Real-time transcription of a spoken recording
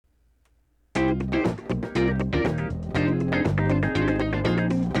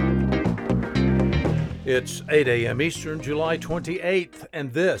It's 8 a.m. Eastern, July 28th,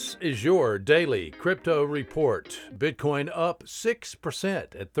 and this is your daily crypto report. Bitcoin up 6%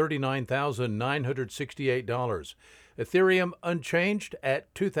 at $39,968. Ethereum unchanged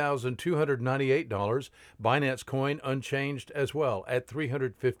at $2,298. Binance Coin unchanged as well at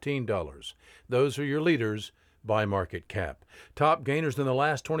 $315. Those are your leaders by market cap. Top gainers in the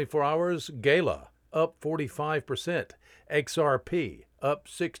last 24 hours, Gala up 45%, XRP up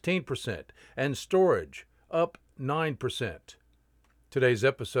 16%, and storage up 9%. Today's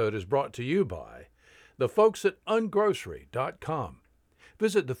episode is brought to you by the folks at ungrocery.com.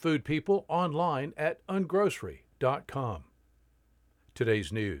 Visit the food people online at ungrocery.com.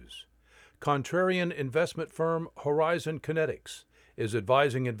 Today's news. Contrarian investment firm Horizon Kinetics is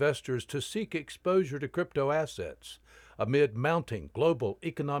advising investors to seek exposure to crypto assets amid mounting global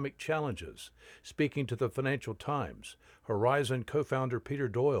economic challenges. Speaking to the Financial Times, Horizon co-founder Peter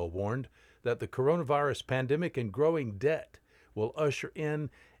Doyle warned that the coronavirus pandemic and growing debt will usher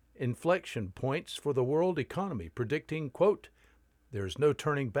in inflection points for the world economy, predicting, quote, "There's no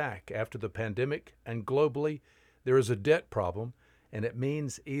turning back after the pandemic, and globally there is a debt problem, and it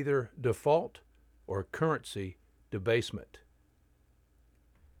means either default or currency debasement."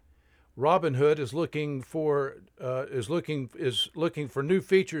 Robinhood is looking for new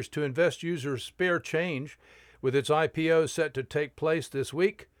features to invest users' spare change. With its IPO set to take place this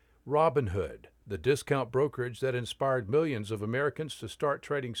week, Robinhood, the discount brokerage that inspired millions of Americans to start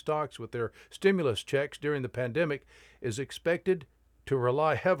trading stocks with their stimulus checks during the pandemic, is expected to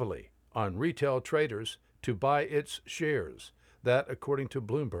rely heavily on retail traders to buy its shares. That, according to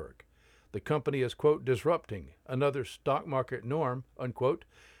Bloomberg. The company is, quote, disrupting another stock market norm, unquote,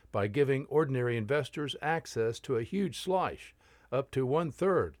 by giving ordinary investors access to a huge slice, up to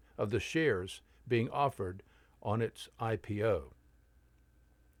 1/3 of the shares being offered on its IPO.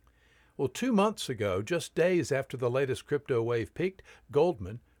 Well, 2 months ago, just days after the latest crypto wave peaked,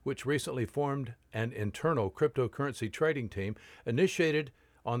 Goldman, which recently formed an internal cryptocurrency trading team, initiated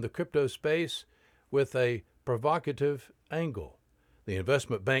on the crypto space with a provocative angle. The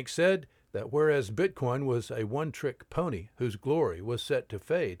investment bank said that whereas Bitcoin was a one-trick pony whose glory was set to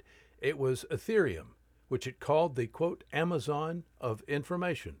fade, it was Ethereum, which it called the, quote, Amazon of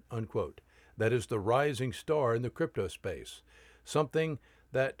information, unquote, that is the rising star in the crypto space, something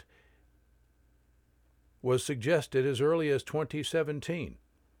that was suggested as early as 2017.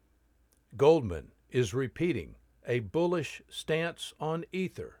 Goldman is repeating a bullish stance on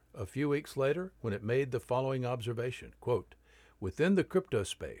Ether a few weeks later when it made the following observation, quote, "Within the crypto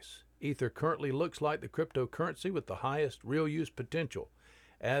space, Ether currently looks like the cryptocurrency with the highest real use potential,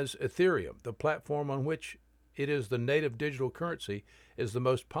 as Ethereum, the platform on which it is the native digital currency, is the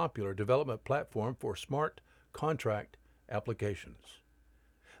most popular development platform for smart contract applications."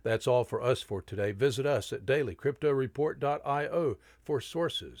 That's all for us for today. Visit us at dailycryptoreport.io for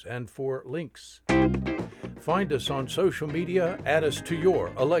sources and for links. Find us on social media, add us to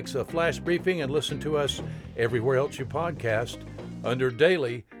your Alexa Flash Briefing, and listen to us everywhere else you podcast under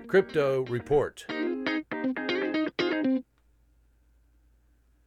Daily Crypto Report.